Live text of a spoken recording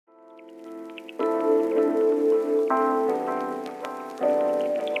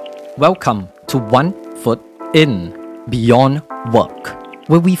Welcome to One Foot In, Beyond Work,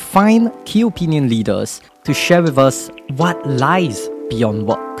 where we find key opinion leaders to share with us what lies beyond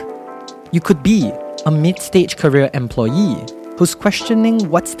work. You could be a mid-stage career employee who's questioning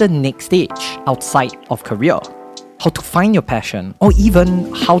what's the next stage outside of career, how to find your passion, or even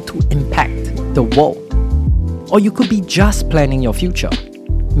how to impact the world. Or you could be just planning your future.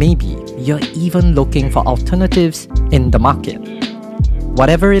 Maybe you're even looking for alternatives in the market.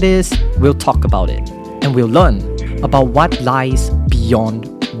 Whatever it is, we'll talk about it, and we'll learn about what lies beyond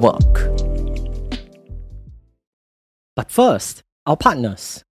work. But first, our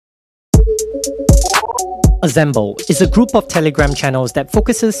partners. Assemble is a group of Telegram channels that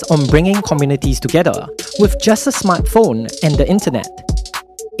focuses on bringing communities together with just a smartphone and the internet.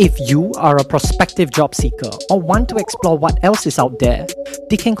 If you are a prospective job seeker or want to explore what else is out there,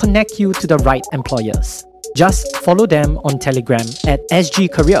 they can connect you to the right employers. Just follow them on Telegram at SG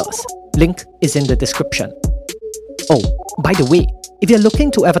Careers. Link is in the description. Oh, by the way, if you're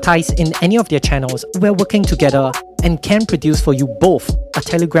looking to advertise in any of their channels, we're working together and can produce for you both a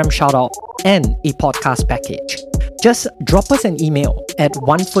Telegram shoutout and a podcast package. Just drop us an email at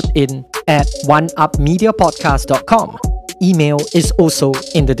onefoot.in@oneupmediapodcast.com. Email is also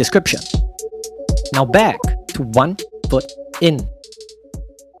in the description. Now back to One Foot In.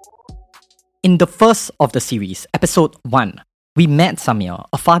 In the first of the series, episode 1, we met Samir,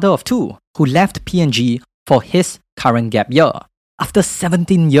 a father of two, who left P&G for his current gap year after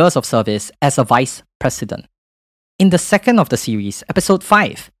 17 years of service as a vice president. In the second of the series, episode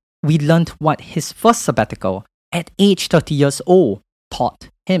 5, we learned what his first sabbatical at age 30 years old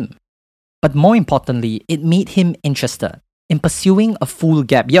taught him. But more importantly, it made him interested in pursuing a full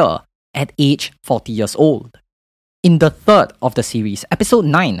gap year at age 40 years old. In the third of the series, episode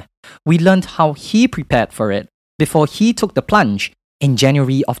 9, we learned how he prepared for it before he took the plunge in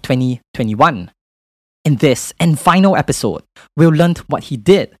January of 2021. In this and final episode, we'll learn what he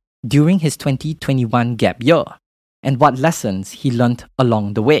did during his 2021 gap year and what lessons he learned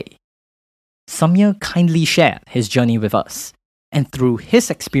along the way. Samir kindly shared his journey with us, and through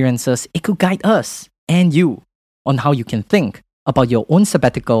his experiences, it could guide us and you on how you can think about your own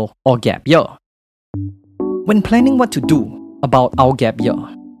sabbatical or gap year. When planning what to do about our gap year,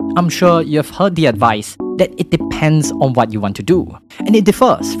 I'm sure you've heard the advice that it depends on what you want to do, and it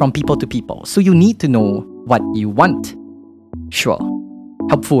differs from people to people, so you need to know what you want. Sure,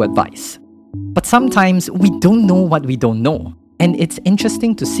 helpful advice. But sometimes we don't know what we don't know, and it's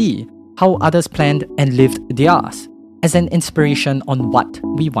interesting to see how others planned and lived theirs as an inspiration on what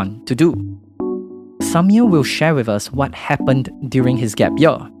we want to do. Samir will share with us what happened during his gap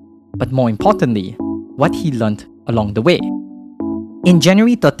year, but more importantly, what he learned along the way. In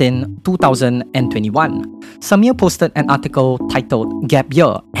January 13, 2021, Samir posted an article titled Gap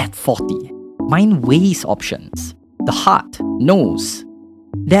Year at 40. Mind weighs options. The heart knows.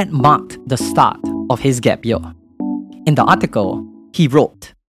 That marked the start of his gap year. In the article, he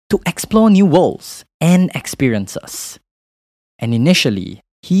wrote, to explore new worlds and experiences. And initially,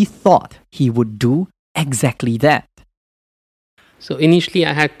 he thought he would do exactly that. So initially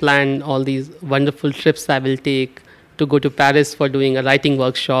I had planned all these wonderful trips I will take, to go to Paris for doing a writing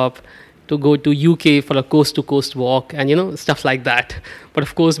workshop, to go to UK for a coast-to-coast walk and stuff like that. But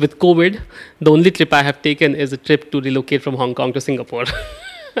of course with COVID, the only trip I have taken is a trip to relocate from Hong Kong to Singapore.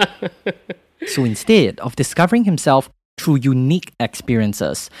 So instead of discovering himself through unique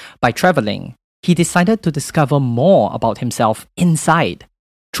experiences by traveling, he decided to discover more about himself inside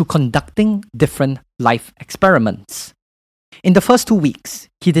through conducting different life experiments. In the first 2 weeks,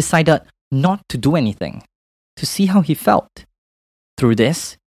 he decided not to do anything, to see how he felt. Through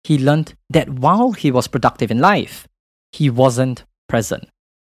this, he learned that while he was productive in life, he wasn't present.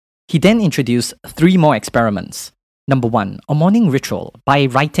 He then introduced 3 more experiments. Number 1, a morning ritual by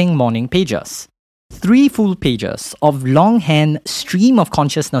writing morning pages. 3 full pages of longhand stream of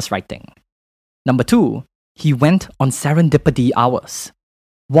consciousness writing. Number 2, he went on serendipity hours,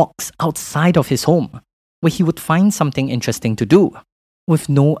 walks outside of his home, where he would find something interesting to do, with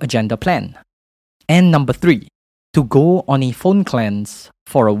no agenda plan. And number 3, to go on a phone cleanse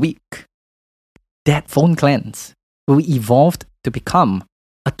for a week. That phone cleanse will evolve to become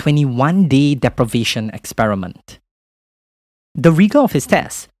a 21-day deprivation experiment. The rigor of his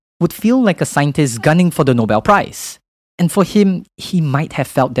test would feel like a scientist gunning for the Nobel Prize, and for him, he might have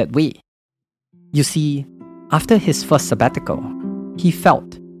felt that way. You see, after his first sabbatical, he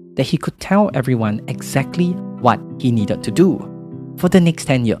felt that he could tell everyone exactly what he needed to do for the next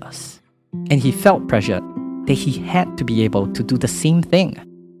 10 years. And he felt pressured that he had to be able to do the same thing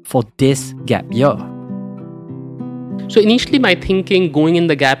for this gap year. So initially my thinking going in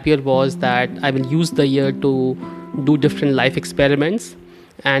the gap year was that I will use the year to do different life experiments,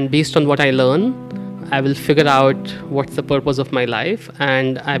 and based on what I learn, I will figure out what's the purpose of my life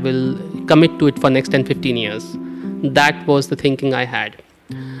and I will commit to it for next 10-15 years. That was the thinking I had.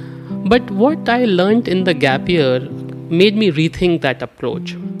 But what I learned in the gap year made me rethink that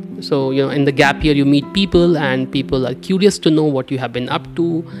approach. So, in the gap year, you meet people and people are curious to know what you have been up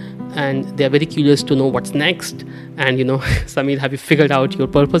to, and they're very curious to know what's next. And, Samir, have you figured out your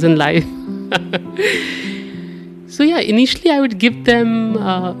purpose in life? So, initially I would give them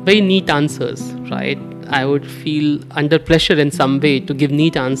very neat answers, right? I would feel under pressure in some way to give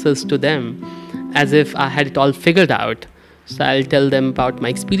neat answers to them as if I had it all figured out. So I'll tell them about my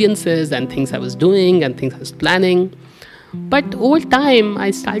experiences and things I was doing and things I was planning. But over time,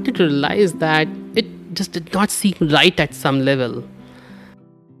 I started to realize that it just did not seem right at some level.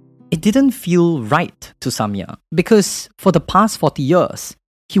 It didn't feel right to Samir because for the past 40 years,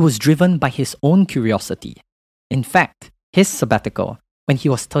 he was driven by his own curiosity. In fact, his sabbatical, when he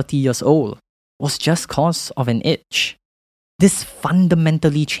was 30 years old, was just cause of an itch. This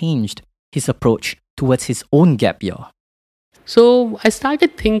fundamentally changed his approach towards his own gap year. So I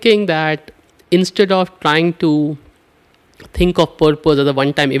started thinking that instead of trying to think of purpose as a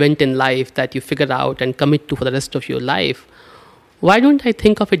one-time event in life that you figure out and commit to for the rest of your life, why don't I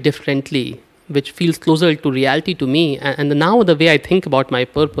think of it differently, which feels closer to reality to me? And now the way I think about my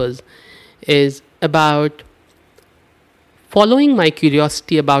purpose is about following my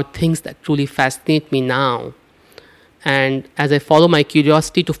curiosity about things that truly fascinate me now. And as I follow my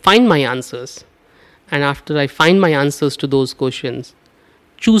curiosity to find my answers, and after I find my answers to those questions,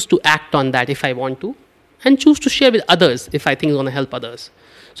 choose to act on that if I want to, and choose to share with others if I think it's going to help others.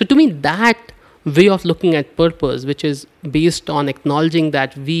 So to me, that way of looking at purpose, which is based on acknowledging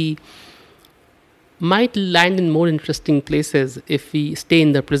that we might land in more interesting places if we stay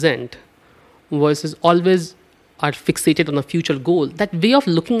in the present versus always are fixated on a future goal, that way of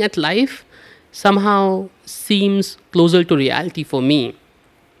looking at life somehow seems closer to reality for me.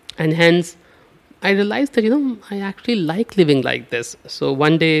 And hence, I realized that, I actually like living like this. So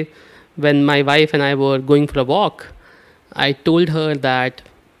one day when my wife and I were going for a walk, I told her that,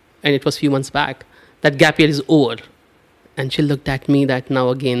 and it was a few months back, that gap year is over. And she looked at me that now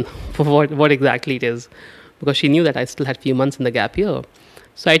again, for what exactly it is, because she knew that I still had a few months in the gap year.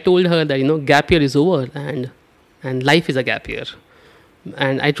 So I told her that, gap year is over and life is a gap year.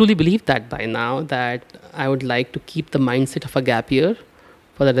 And I truly believe that by now, that I would like to keep the mindset of a gap year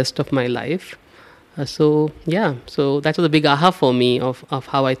for the rest of my life. So that was a big aha for me of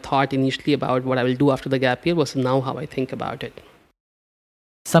how I thought initially about what I will do after the gap year versus now how I think about it.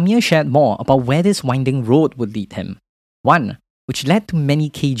 Samir shared more about where this winding road would lead him. One, which led to many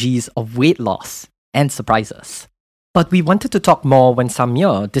kgs of weight loss and surprises. But we wanted to talk more when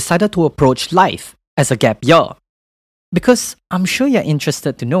Samir decided to approach life as a gap year. Because I'm sure you're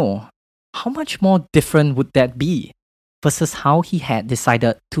interested to know, how much more different would that be versus how he had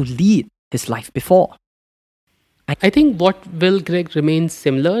decided to lead his life before? I think what will, Greg, remain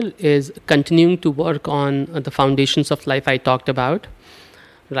similar is continuing to work on the foundations of life I talked about,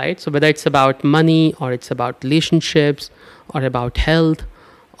 right? So whether it's about money or it's about relationships or about health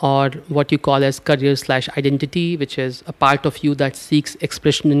or what you call as career/identity, which is a part of you that seeks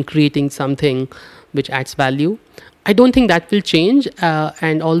expression in creating something which adds value. I don't think that will change,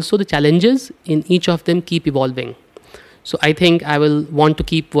 and also the challenges in each of them keep evolving. So I think I will want to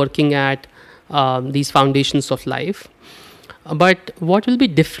keep working at these foundations of life. But what will be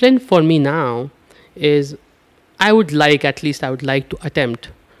different for me now is I would like to attempt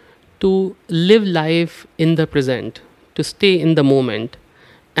to live life in the present, to stay in the moment,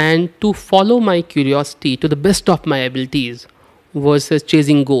 and to follow my curiosity to the best of my abilities versus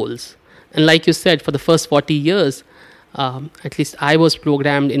chasing goals. And like you said, for the first 40 years, at least I was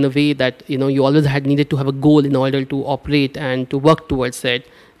programmed in a way that, you always had needed to have a goal in order to operate and to work towards it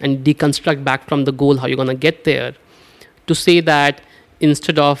and deconstruct back from the goal how you're going to get there. To say that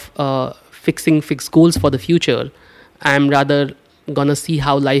instead of fixing fixed goals for the future, I'm rather going to see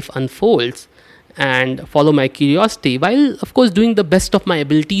how life unfolds and follow my curiosity while, of course, doing the best of my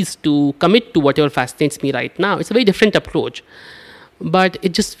abilities to commit to whatever fascinates me right now. It's a very different approach, but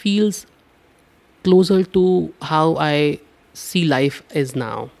it just feels closer to how I see life is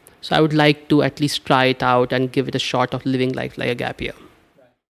now. So I would like to at least try it out and give it a shot of living life like a gap year.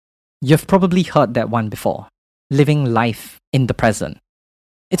 You've probably heard that one before, living life in the present.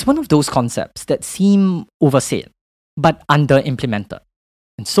 It's one of those concepts that seem oversaid, but under-implemented.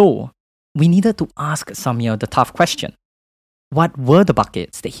 And so, we needed to ask Samir the tough question. What were the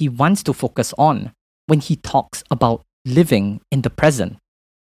buckets that he wants to focus on when he talks about living in the present.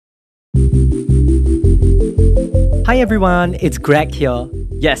 Hi everyone, it's Greg here.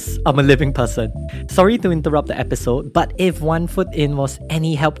 Yes, I'm a living person. Sorry to interrupt the episode, but if One Foot In was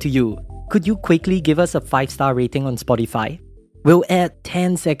any help to you, could you quickly give us a 5-star rating on Spotify? We'll add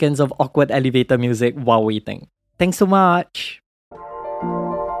 10 seconds of awkward elevator music while waiting. Thanks so much.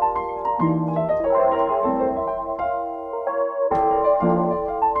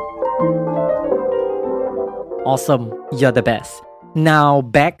 Awesome, you're the best. Now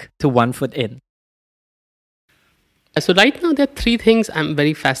back to One Foot In. So right now there are three things I'm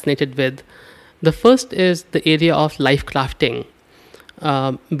very fascinated with. The first is the area of life crafting.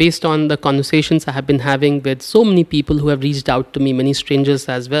 Based on the conversations I have been having with so many people who have reached out to me, many strangers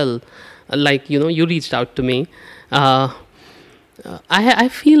as well, like you reached out to me. I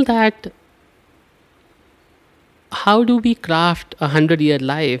feel that how do we craft 100-year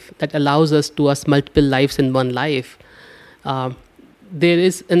life that allows us multiple lives in one life? There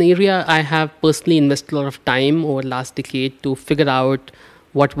is an area I have personally invested a lot of time over the last decade to figure out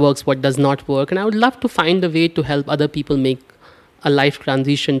what works, what does not work. And I would love to find a way to help other people make a life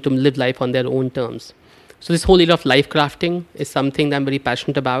transition to live life on their own terms. So this whole area of life crafting is something that I'm very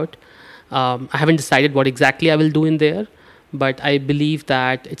passionate about. I haven't decided what exactly I will do in there, but I believe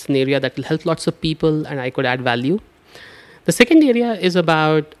that it's an area that will help lots of people and I could add value. The second area is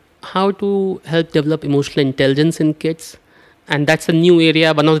about how to help develop emotional intelligence in kids. And that's a new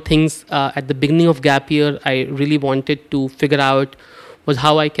area. One of the things at the beginning of Gap Year I really wanted to figure out was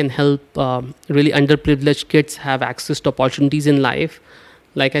how I can help really underprivileged kids have access to opportunities in life.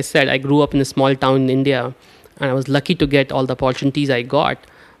 Like I said, I grew up in a small town in India, and I was lucky to get all the opportunities I got.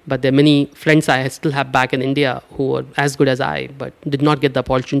 But there are many friends I still have back in India who were as good as I, but did not get the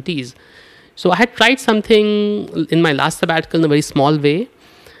opportunities. So I had tried something in my last sabbatical in a very small way.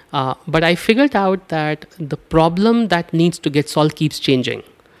 But I figured out that the problem that needs to get solved keeps changing.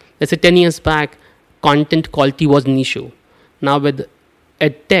 Let's say 10 years back, content quality was an issue. Now with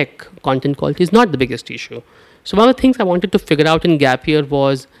EdTech, content quality is not the biggest issue. So one of the things I wanted to figure out in Gap Year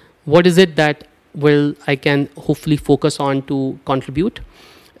was what is it that I can hopefully focus on to contribute.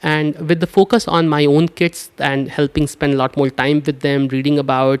 And with the focus on my own kids and helping spend a lot more time with them, reading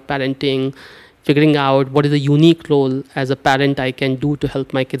about parenting, figuring out what is the unique role as a parent I can do to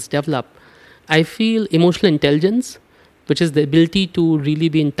help my kids develop. I feel emotional intelligence, which is the ability to really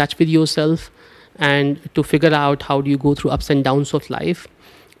be in touch with yourself and to figure out how do you go through ups and downs of life,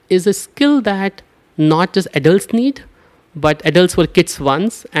 is a skill that not just adults need, but adults were kids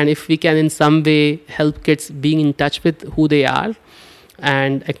once. And if we can in some way help kids being in touch with who they are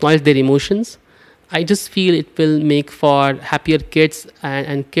and acknowledge their emotions, I just feel it will make for happier kids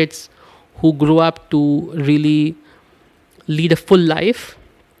and kids who grew up to really lead a full life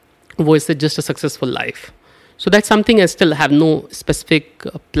versus just a successful life. So that's something I still have no specific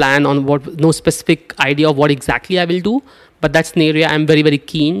plan on no specific idea of what exactly I will do, but that's an area I'm very, very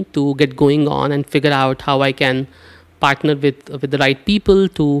keen to get going on and figure out how I can partner with the right people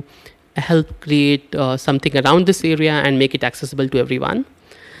to help create something around this area and make it accessible to everyone.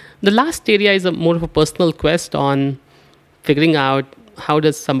 The last area is more of a personal quest on figuring out how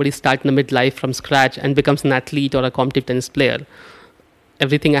does somebody start in the midlife from scratch and becomes an athlete or a competitive tennis player.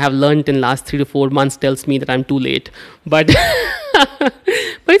 Everything I have learned in the last 3 to 4 months tells me that I'm too late. But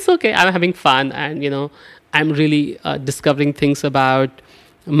but it's okay. I'm having fun, and I'm really discovering things about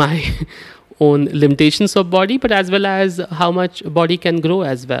my own limitations of body, but as well as how much body can grow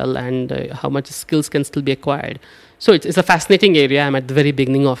as well, and how much skills can still be acquired. So it's a fascinating area. I'm at the very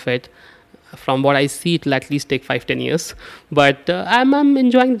beginning of it. From what I see, it will at least take 5-10 years. But I'm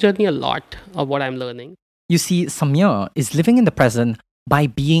enjoying the journey a lot of what I'm learning. You see, Samir is living in the present by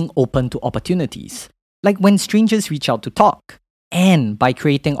being open to opportunities, like when strangers reach out to talk, and by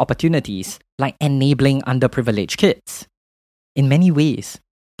creating opportunities like enabling underprivileged kids. In many ways,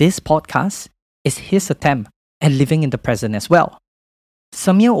 this podcast is his attempt at living in the present as well.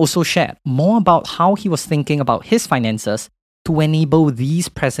 Samir also shared more about how he was thinking about his finances to enable these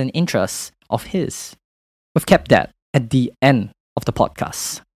present interests of his. We've kept that at the end of the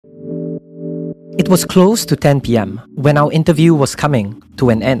podcast. It was close to 10 p.m. when our interview was coming to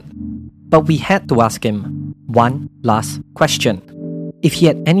an end, but we had to ask him one last question, if he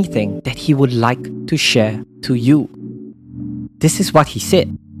had anything that he would like to share to you. This is what he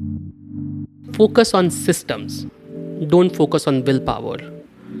said. Focus on systems. Don't focus on willpower.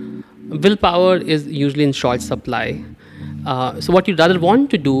 Willpower is usually in short supply. So what you'd rather want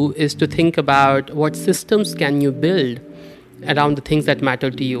to do is to think about what systems can you build around the things that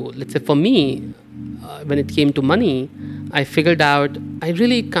matter to you. Let's say for me, when it came to money, I figured out I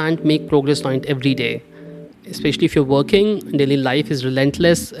really can't make progress on it every day. Especially if you're working, daily life is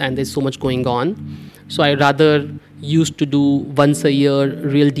relentless and there's so much going on. So I rather used to do once a year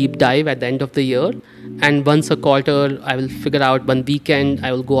real deep dive at the end of the year, and once a quarter I will figure out one weekend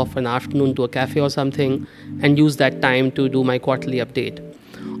I will go off an afternoon to a cafe or something and use that time to do my quarterly update.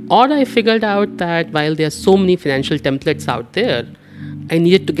 Or I figured out that while there are so many financial templates out there, I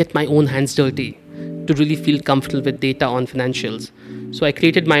needed to get my own hands dirty to really feel comfortable with data on financials. So I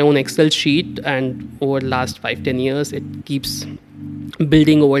created my own Excel sheet, and over the last 5-10 years, it keeps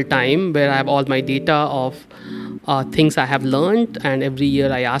building over time, where I have all my data of things I have learned, and every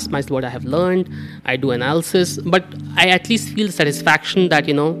year I ask myself what I have learned. I do analysis, but I at least feel satisfaction that,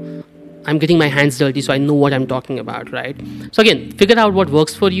 I'm getting my hands dirty, so I know what I'm talking about, right? So again, figure out what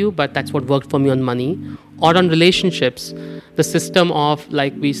works for you, but that's what worked for me on money. Or on relationships, the system of,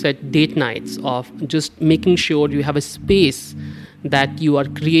 like we said, date nights, of just making sure you have a space that you are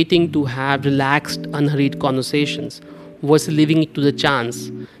creating to have relaxed, unhurried conversations versus leaving it to the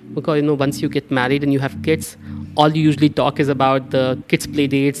chance. Because, once you get married and you have kids, all you usually talk is about the kids' play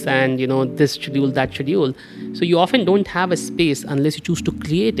dates and, this schedule, that schedule. So you often don't have a space unless you choose to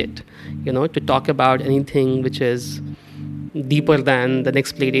create it, to talk about anything which is deeper than the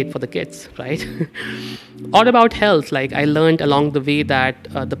next play date for the kids, right? Or about health. Like, I learned along the way that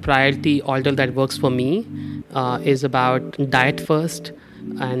the priority order that works for me is about diet first,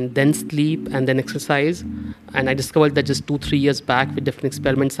 and then sleep, and then exercise. And I discovered that just 2-3 years back with different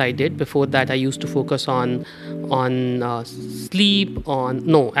experiments I did. Before that, I used to focus on sleep,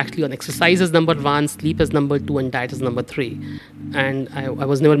 on exercise is number 1, sleep is number 2, and diet is number 3. And I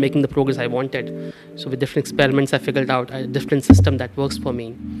was never making the progress I wanted. So with different experiments, I figured out a different system that works for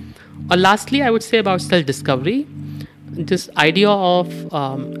me. Or lastly, I would say about self-discovery. This idea of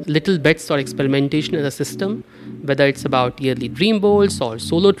little bets or experimentation as a system, whether it's about yearly dream goals or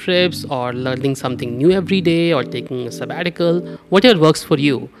solo trips or learning something new every day or taking a sabbatical, whatever works for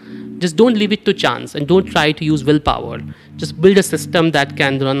you. Just don't leave it to chance and don't try to use willpower. Just build a system that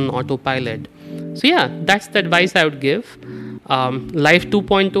can run on autopilot. So yeah, that's the advice I would give. Life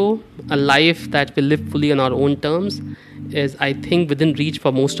 2.0, a life that will live fully on our own terms, is, I think, within reach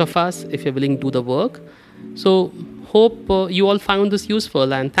for most of us if you're willing to do the work. So hope you all found this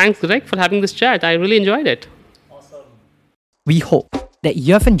useful, and thanks, Greg, for having this chat. I really enjoyed it. We hope that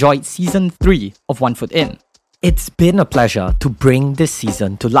you have enjoyed Season 3 of One Foot In. It's been a pleasure to bring this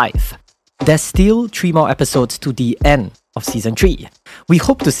season to life. There's still 3 more episodes to the end of Season 3. We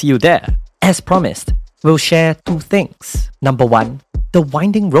hope to see you there. As promised, we'll share 2 things. Number 1, the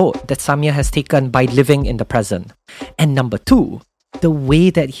winding road that Samir has taken by living in the present. And number 2, the way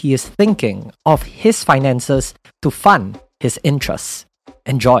that he is thinking of his finances to fund his interests.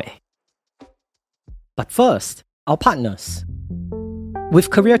 Enjoy. But first, our partners. With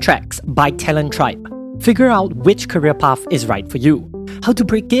Career Tracks by Talent Tribe, figure out which career path is right for you, how to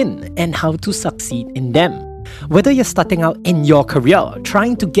break in, and how to succeed in them. Whether you're starting out in your career,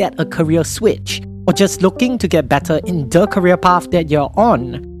 trying to get a career switch, or just looking to get better in the career path that you're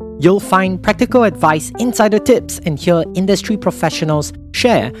on, you'll find practical advice, insider tips, and hear industry professionals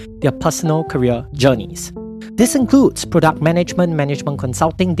share their personal career journeys. This includes product management, management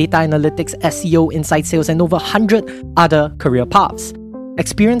consulting, data analytics, SEO, inside sales, and over 100 other career paths.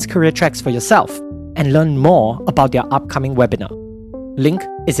 Experience Career Tracks for yourself and learn more about their upcoming webinar. Link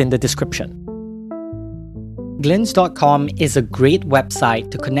is in the description. Glints.com is a great website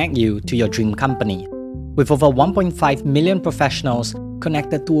to connect you to your dream company. With over 1.5 million professionals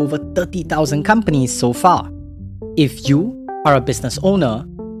connected to over 30,000 companies so far. If you are a business owner,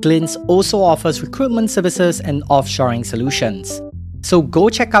 Glints also offers recruitment services and offshoring solutions. So go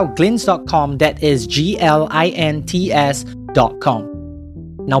check out Glints.com, that is GLINTS.com.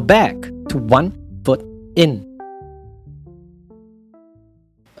 Now back to One Foot In.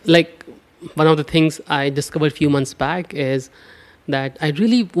 Like, one of the things I discovered a few months back is that I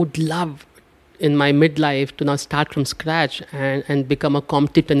really would love in my midlife to now start from scratch and become a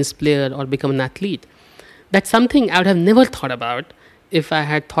competitive tennis player or become an athlete. That's something I would have never thought about if I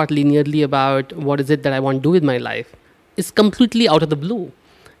had thought linearly about what is it that I want to do with my life. It's completely out of the blue.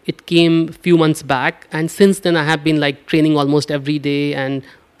 It came a few months back, and since then I have been like training almost every day, and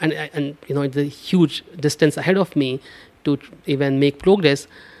it's a huge distance ahead of me to even make progress.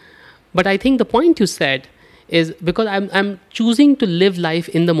 But I think the point you said is because I'm choosing to live life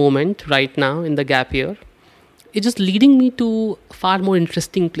in the moment right now in the gap year, it's just leading me to far more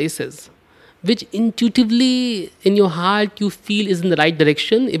interesting places, which intuitively in your heart you feel is in the right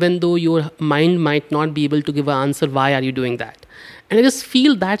direction, even though your mind might not be able to give an answer, why are you doing that? And I just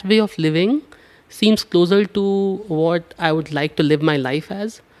feel that way of living seems closer to what I would like to live my life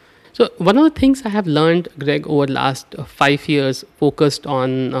as. So one of the things I have learned, Greg, over the last 5 years, focused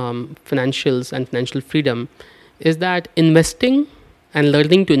on financials and financial freedom, is that investing and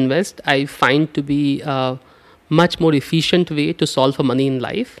learning to invest, I find to be a much more efficient way to solve for money in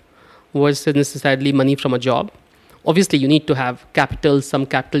life versus necessarily money from a job. Obviously, you need to have capital, some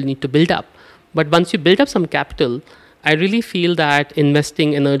capital you need to build up. But once you build up some capital, I really feel that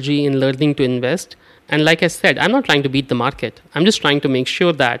investing energy in learning to invest, and like I said, I'm not trying to beat the market. I'm just trying to make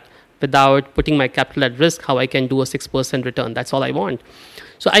sure that without putting my capital at risk, how I can do a 6% return. That's all I want.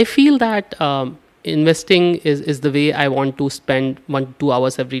 So I feel that investing is the way I want to spend 1 to 2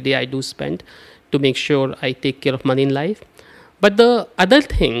 hours every day. I do spend to make sure I take care of money in life. But the other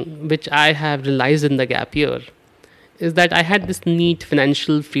thing which I have realized in the gap year is that I had this neat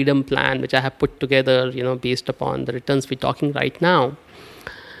financial freedom plan which I have put together, based upon the returns we're talking right now.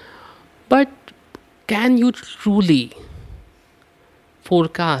 But can you truly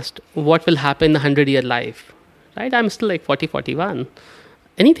forecast what will happen in a 100-year life? Right? I'm still like 40, 41.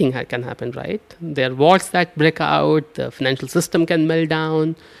 Anything can happen, right? There are wars that break out, the financial system can melt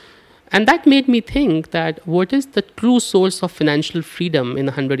down. And that made me think that what is the true source of financial freedom in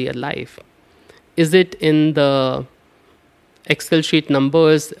a 100-year life? Is it in the Excel sheet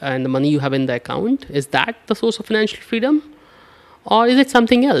numbers and the money you have in the account? Is that the source of financial freedom? Or is it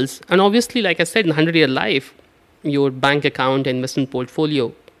something else? And obviously, like I said, in a 100-year life, your bank account and investment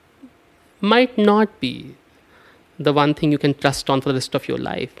portfolio might not be the one thing you can trust on for the rest of your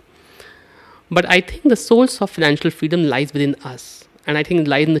life. But I think the source of financial freedom lies within us. And I think it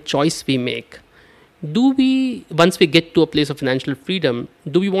lies in the choice we make. Once we get to a place of financial freedom,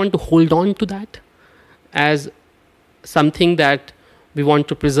 do we want to hold on to that as something that we want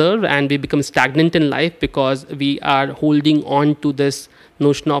to preserve, and we become stagnant in life because we are holding on to this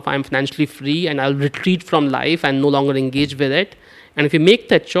notion of I'm financially free and I'll retreat from life and no longer engage with it? And if you make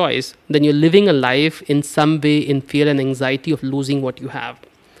that choice, then you're living a life in some way in fear and anxiety of losing what you have.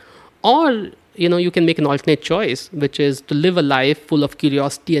 Or, you can make an alternate choice, which is to live a life full of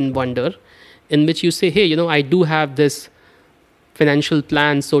curiosity and wonder, in which you say, hey, I do have this financial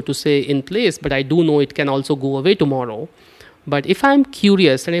plan, so to say, in place, but I do know it can also go away tomorrow. But if I'm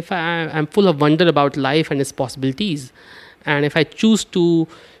curious and if I'm full of wonder about life and its possibilities, and if I choose to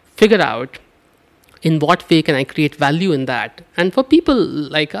figure out in what way can I create value in that. And for people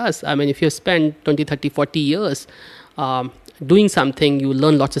like us, if you spend 20, 30, 40 years doing something, you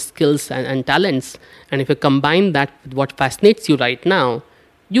learn lots of skills and talents. And if you combine that with what fascinates you right now,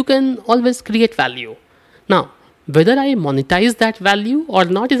 you can always create value. Now, whether I monetize that value or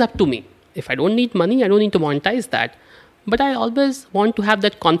not is up to me. If I don't need money, I don't need to monetize that. But I always want to have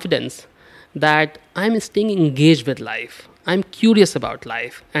that confidence that I'm staying engaged with life. I'm curious about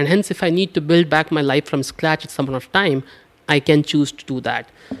life. And hence, if I need to build back my life from scratch at some point of time, I can choose to do that.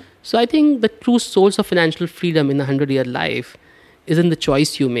 So I think the true source of financial freedom in a 100-year life is in the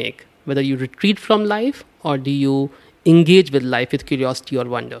choice you make, whether you retreat from life or do you engage with life with curiosity or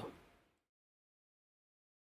wonder.